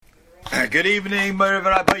Good evening, Merav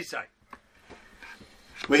Rabbeisai.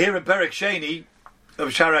 We're here in Perek Sheni of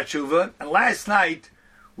Sharat Tshuva, and last night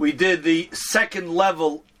we did the second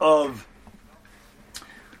level of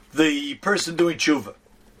the person doing Tshuva.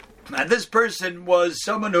 And this person was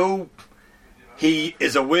someone who he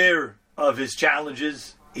is aware of his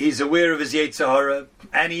challenges, he's aware of his Yetzer Hara,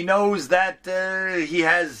 and he knows that he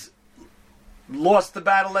has lost the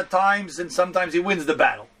battle at times, and sometimes he wins the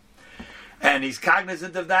battle. And he's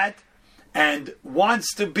cognizant of that, and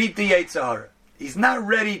wants to beat the Yetzer Hara. He's not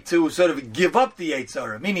ready to sort of give up the Yetzer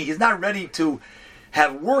Hara, meaning he's not ready to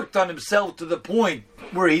have worked on himself to the point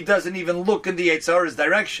where he doesn't even look in the Yetzer Hara's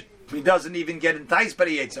direction. He doesn't even get enticed by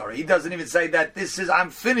the Yetzer Hara. He doesn't even say that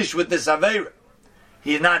I'm finished with this Aveira.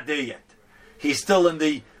 He's not there yet. He's still in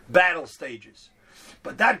the battle stages.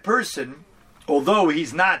 But that person, although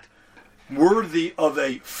he's not worthy of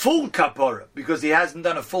a full kapara, because he hasn't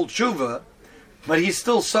done a full tshuva, but he's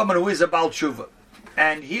still someone who is about tshuva.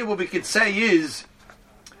 And here what we could say is,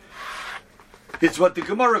 it's what the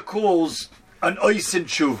Gemara calls an oisin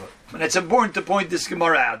tshuva. And it's important to point this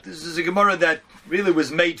Gemara out. This is a Gemara that really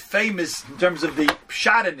was made famous in terms of the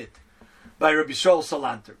pshat in it by Rabbi Yisrael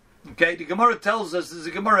Salanter. Okay, the Gemara tells us, this is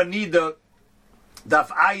a Gemara Nida Daf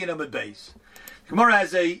Ayin Amud Beis. The Gemara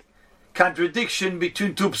has a contradiction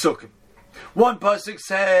between two psukim. One pasuk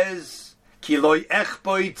says, Ki loy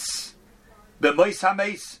echboitz b'mois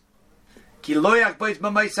hameis. Ki loy echboitz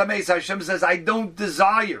b'mois hameis. Hashem says, I don't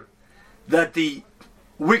desire that the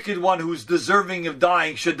wicked one who's deserving of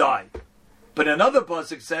dying should die. But another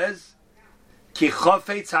pasuk says, Ki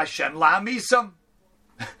chofetz Hashem la'amisam.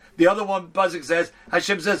 The other one pasuk says,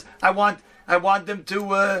 Hashem says, I want them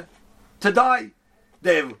to die.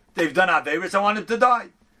 They've done Averis, I want them to die.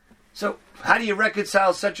 So how do you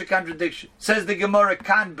reconcile such a contradiction? Says the Gemara,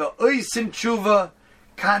 kan be'oisin tshuva,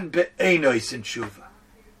 kan be'ein oisin tshuva.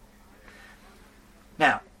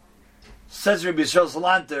 Now, says Rabbi Yisrael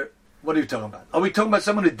Salanter, what are you talking about? Are we talking about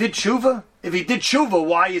someone who did tshuva? If he did tshuva,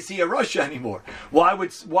 why is he a Rasha anymore? Why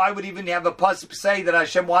would even have a pasuk say that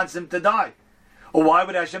Hashem wants him to die? Or why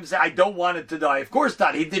would Hashem say, I don't want him to die? Of course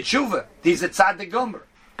not. He did tshuva. He's a tzaddik gomer.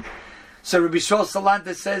 So Rabbi Yisrael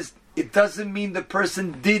Salanter says, it doesn't mean the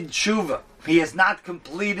person did tshuva. He has not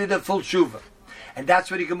completed a full tshuva. And that's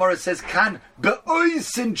what the Gemara says, kan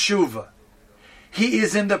be'oisin tshuva. He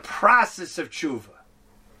is in the process of tshuva.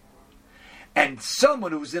 And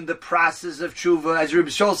someone who's in the process of tshuva, as Rabbi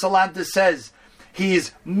Yisrael Salanter says, he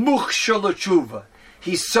is mukhshal tshuva.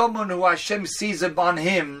 He's someone who Hashem sees upon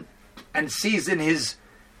him and sees in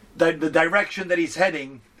the direction that he's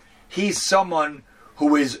heading. He's someone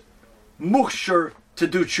who is mukhshar to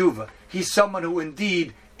do tshuva. He's someone who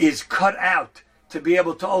indeed is cut out to be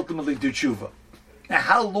able to ultimately do tshuva. Now,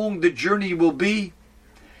 how long the journey will be,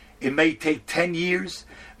 it may take 10 years,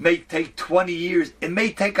 may take 20 years, it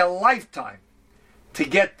may take a lifetime to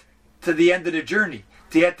get to the end of the journey,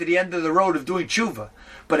 to get to the end of the road of doing tshuva.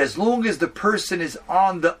 But as long as the person is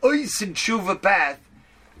on the oisin tshuva path,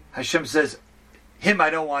 Hashem says, him I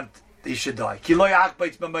don't want, he should die. He's not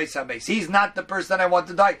the person I want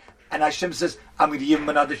to die. And Hashem says, I'm going to give him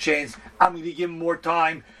another chance. I'm going to give him more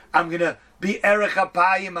time. I'm going to be erech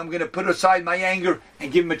apayim. I'm going to put aside my anger and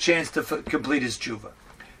give him a chance to complete his tshuva.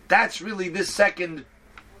 That's really this second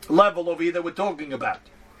level over here that we're talking about.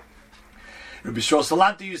 Rabbi Yisrael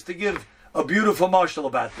Salanter used to give a beautiful mashal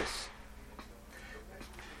about this.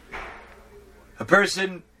 A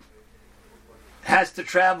person has to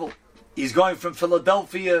travel. He's going from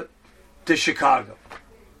Philadelphia to Chicago.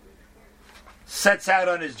 Sets out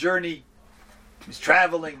on his journey. He's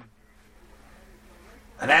traveling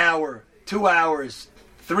an hour, 2 hours,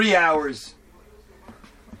 3 hours,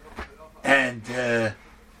 and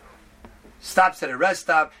stops at a rest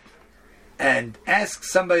stop and asks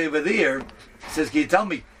somebody over there, says, can you tell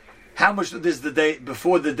me how much this is the day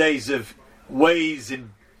before the days of Waze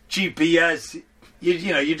and GPS?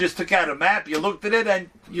 You just took out a map, you looked at it, and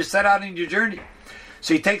you set out on your journey.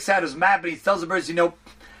 So he takes out his map and he tells the person,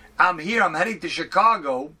 I'm here, I'm heading to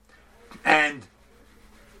Chicago, and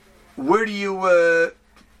where do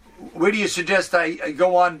you suggest I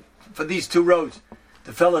go on for these two roads?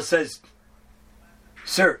 The fellow says,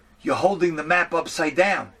 sir, you're holding the map upside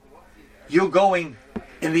down. You're going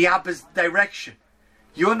in the opposite direction.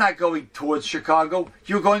 You're not going towards Chicago,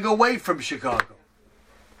 you're going away from Chicago.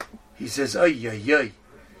 He says, ay, ay, ay.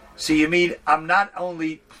 So you mean I'm not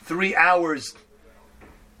only 3 hours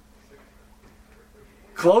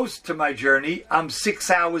close to my journey, I'm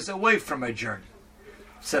 6 hours away from my journey.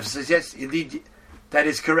 Seth says, yes, indeed, that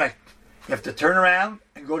is correct. You have to turn around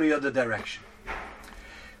and go the other direction.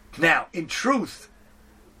 Now, in truth,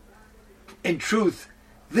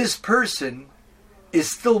 this person is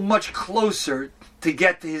still much closer to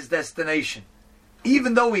get to his destination.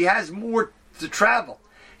 Even though he has more to travel,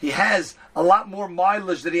 he has a lot more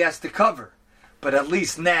mileage that he has to cover, but at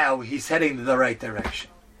least now he's heading in the right direction.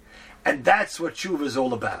 And that's what tshuva is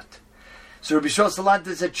all about. So Rabbi Yisrael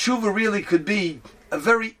Salanter said tshuva really could be a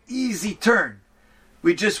very easy turn.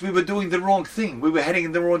 We were doing the wrong thing. We were heading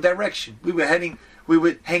in the wrong direction. We were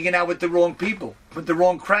hanging out with the wrong people, with the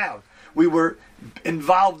wrong crowd. We were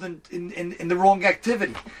involved in the wrong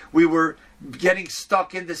activity. We were getting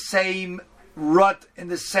stuck in the same rut, in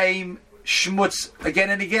the same schmutz again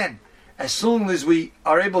and again. As soon as we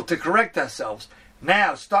are able to correct ourselves,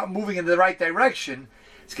 now start moving in the right direction,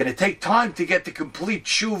 it's going to take time to get the complete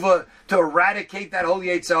tshuva, to eradicate that whole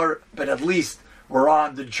Yetzer Hara, but at least we're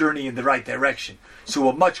on the journey in the right direction. So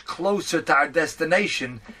we're much closer to our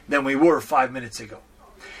destination than we were 5 minutes ago.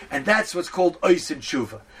 And that's what's called Oisin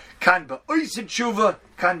Tshuva. Kan ba Oisin Tshuva,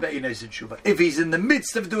 kan ba ein Oisin Tshuva. If he's in the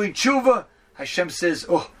midst of doing Tshuva, Hashem says,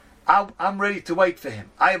 oh, I'm ready to wait for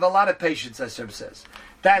him. I have a lot of patience, Hashem says.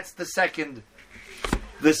 That's the second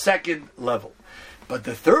level. But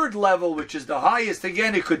the third level, which is the highest,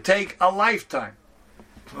 again, it could take a lifetime.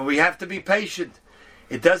 And we have to be patient.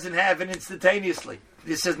 It doesn't happen instantaneously.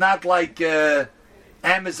 This is not like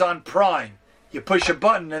Amazon Prime. You push a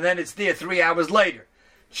button and then it's there 3 hours later.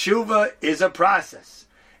 Tshuva is a process.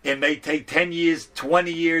 It may take 10 years,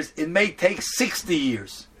 20 years. It may take 60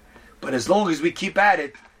 years. But as long as we keep at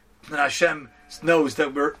it, then Hashem knows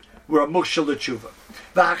that we're a mukshal tshuva.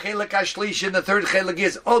 V'hachelek hashlish, and the third chelek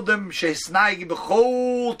is Odom shehisnai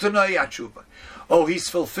b'chol tanoi tshuva. Oh, he's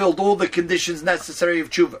fulfilled all the conditions necessary of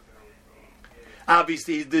tshuva.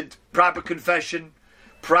 Obviously, he did proper confession,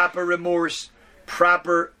 proper remorse,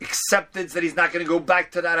 proper acceptance that he's not going to go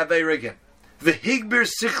back to that aveira again. V'higbir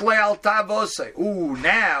sichlei al tavosei. Ooh,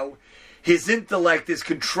 now his intellect is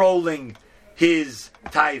controlling his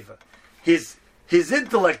taiva. His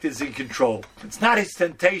intellect is in control. It's not his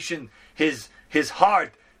temptation, his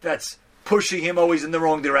heart that's pushing him always in the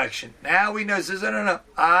wrong direction. Now he knows, says, no,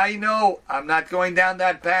 I know I'm not going down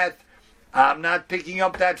that path. I'm not picking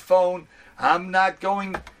up that phone. I'm not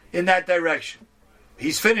going in that direction.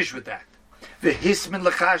 He's finished with that.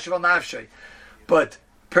 But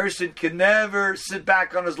person can never sit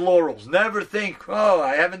back on his laurels. Never think, oh,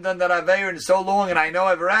 I haven't done that aveir in so long and I know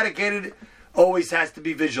I've eradicated it. Always has to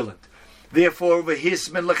be vigilant. Therefore, he's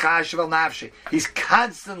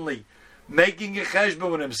constantly making a cheshbon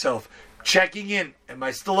with himself, checking in. Am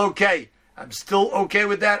I still okay? I'm still okay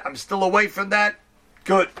with that. I'm still away from that.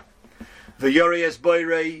 Good. The Yorei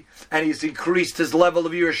Boirei, and he's increased his level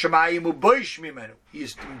of Yerushalayim u'boish mimenu.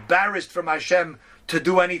 He's embarrassed from Hashem to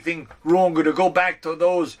do anything wrong or to go back to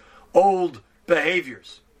those old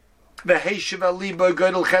behaviors. More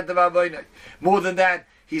than that,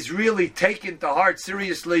 he's really taken to heart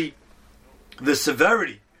seriously the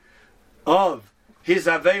severity of his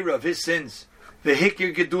aveira, of his sins.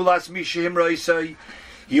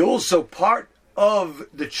 He also, part of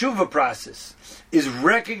the tshuva process is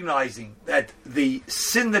recognizing that the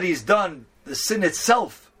sin that he's done, the sin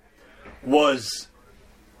itself, was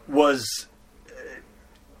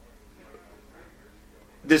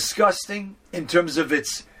disgusting in terms of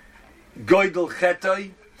its goydel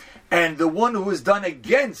chetoi, and the one who was done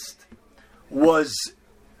against was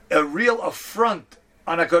a real affront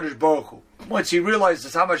on HaKadosh Baruch Hu. Once he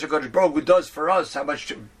realizes how much HaKadosh Baruch Hu does for us, how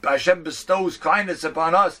much Hashem bestows kindness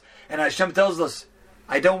upon us, and Hashem tells us,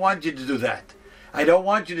 I don't want you to do that. I don't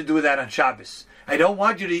want you to do that on Shabbos. I don't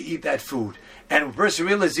want you to eat that food. And the person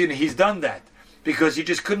realizes he's done that because he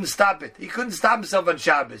just couldn't stop it. He couldn't stop himself on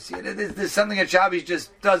Shabbos. There's something on Shabbos he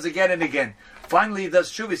just does again and again. Finally he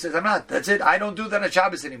does tshuva. He says, I'm not. That's it. I don't do that on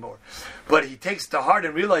Shabbos anymore. But he takes to heart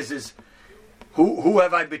and realizes, who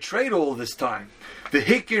have I betrayed all this time? The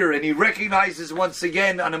hikir, and he recognizes once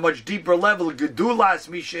again on a much deeper level, gedulas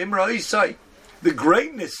misha imra isai, the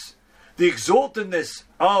greatness, the exaltedness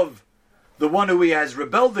of the one who he has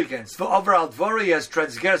rebelled against. The over al dvori, he has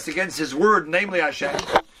transgressed against his word, namely Hashem.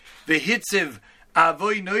 The hitziv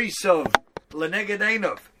avoy noisov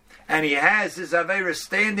leneged, and he has his avera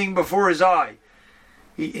standing before his eye.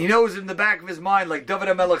 He knows in the back of his mind, like David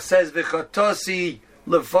HaMelech says, v'chatosi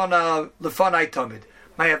lefanai tamid.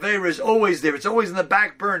 My avera is always there. It's always in the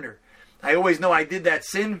back burner. I always know I did that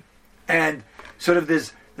sin, and sort of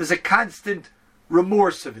there's a constant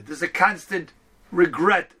remorse of it. There's a constant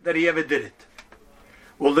regret that he ever did it.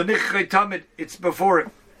 Well, the nichchay tamid, it's before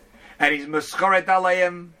him, and he's mescharet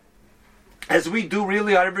alayim, as we do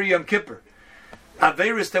really on every Yom Kippur.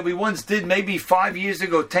 Averis that we once did maybe 5 years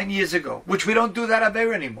ago, 10 years ago, which we don't do that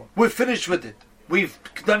Aver anymore. We're finished with it. We've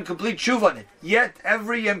done complete tshuva on it. Yet,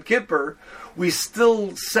 every Yom Kippur, we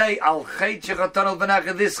still say, Al Chet Shechatanu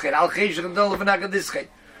V'Nachad Dischet, Al Chet Shechatanu V'Nachad Dischet,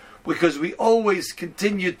 because we always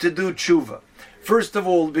continue to do tshuva. First of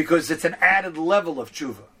all, because it's an added level of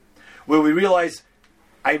tshuva, where we realize,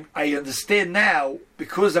 I understand now,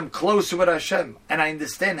 because I'm closer with Hashem, and I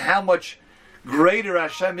understand how much greater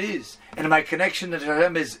Hashem is, and my connection to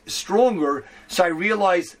Hashem is stronger, so I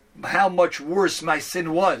realize how much worse my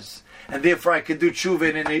sin was, and therefore I can do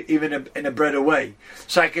tshuva even in a better way.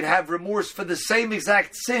 So I can have remorse for the same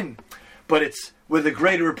exact sin, but it's with a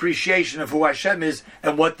greater appreciation of who Hashem is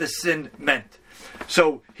and what the sin meant.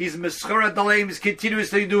 So he's Meschora Daleim, is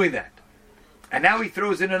continuously doing that. And now he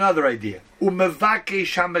throws in another idea. This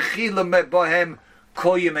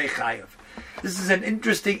is an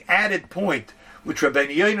interesting added point, which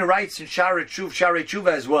Rabbeinu Yonah writes in Sharei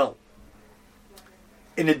Tshuva as well.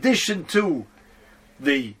 In addition to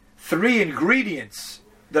the three ingredients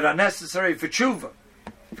that are necessary for tshuva,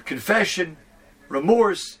 confession,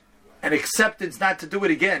 remorse, and acceptance not to do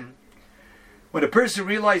it again, when a person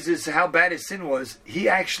realizes how bad his sin was, he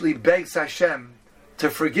actually begs Hashem to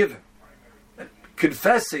forgive him.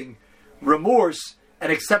 Confessing, remorse,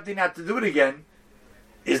 and accepting not to do it again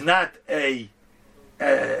is not a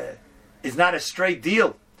straight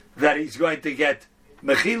deal that he's going to get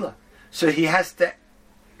mechila. So he has to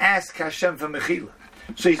ask Hashem for mechila.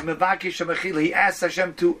 So he's mevakish mechila. He asks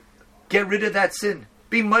Hashem to get rid of that sin.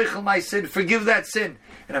 Be meichel my sin. Forgive that sin.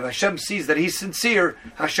 And if Hashem sees that he's sincere,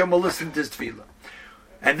 Hashem will listen to his tefillah.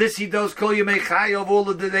 And this he does kol yemei chai of all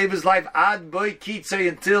of the day of his life ad boy kitzei,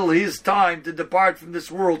 until his time to depart from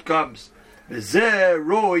this world comes. And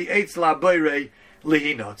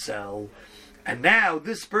now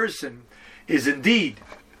this person is indeed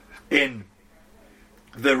in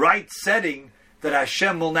the right setting that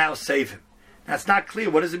Hashem will now save him. That's not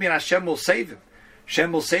clear. What does it mean Hashem will save him?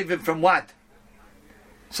 Hashem will save him from what?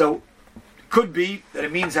 So, could be that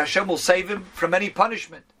it means Hashem will save him from any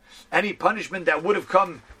punishment. Any punishment that would have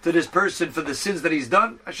come to this person for the sins that he's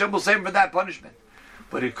done, Hashem will save him for that punishment.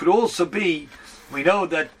 But it could also be, we know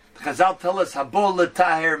that Chazal tell us, Habol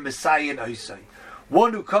l'taher Messiah Oisai.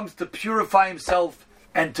 One who comes to purify himself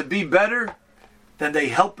and to be better, then they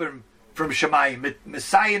help him from Shemayim.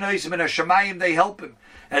 Messiah Oisai and Shemayim, they help him.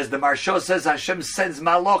 As the Marsha says, Hashem sends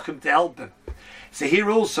Malachim to help him. So here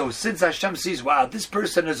also, since Hashem sees, wow, this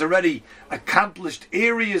person has already accomplished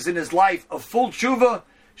areas in his life of full tshuva,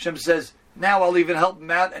 Hashem says, now I'll even help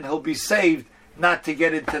him out and he'll be saved not to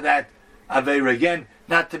get into that Aveira again,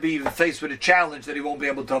 not to be even faced with a challenge that he won't be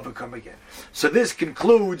able to overcome again. So this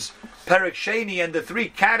concludes Perek Sheni and the three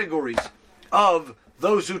categories of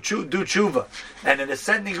those who do tshuva. And in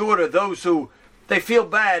ascending order, those who, they feel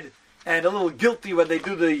bad and a little guilty when they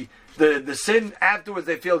do the sin. Afterwards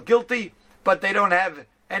they feel guilty, but they don't have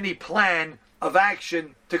any plan of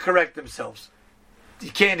action to correct themselves. You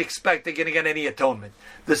can't expect they're going to get any atonement.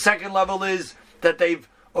 The second level is that they've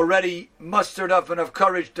already mustered up enough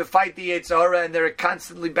courage to fight the Yetzer Hara and they're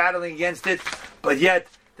constantly battling against it, but yet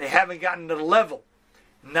they haven't gotten to the level,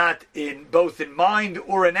 not in both in mind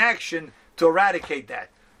or in action, to eradicate that.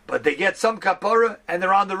 But they get some kapara and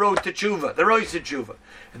they're on the road to tshuva. They're always in tshuva.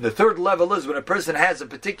 And the third level is when a person has a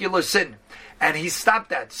particular sin and he's stopped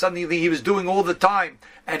that, something that he was doing all the time,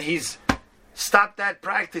 and he's stopped that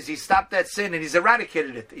practice, he stopped that sin, and he's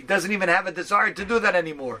eradicated it. He doesn't even have a desire to do that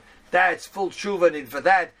anymore. That's full tshuva, and for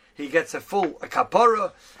that he gets a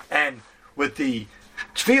kapara, and with the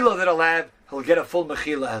tefillah that he'll have, he'll get a full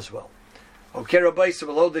mechila as well. Okay, Rabbi, so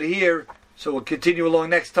we'll hold it here. So we'll continue along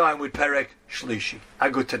next time with Perek Shlishi. A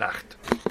gute Nacht.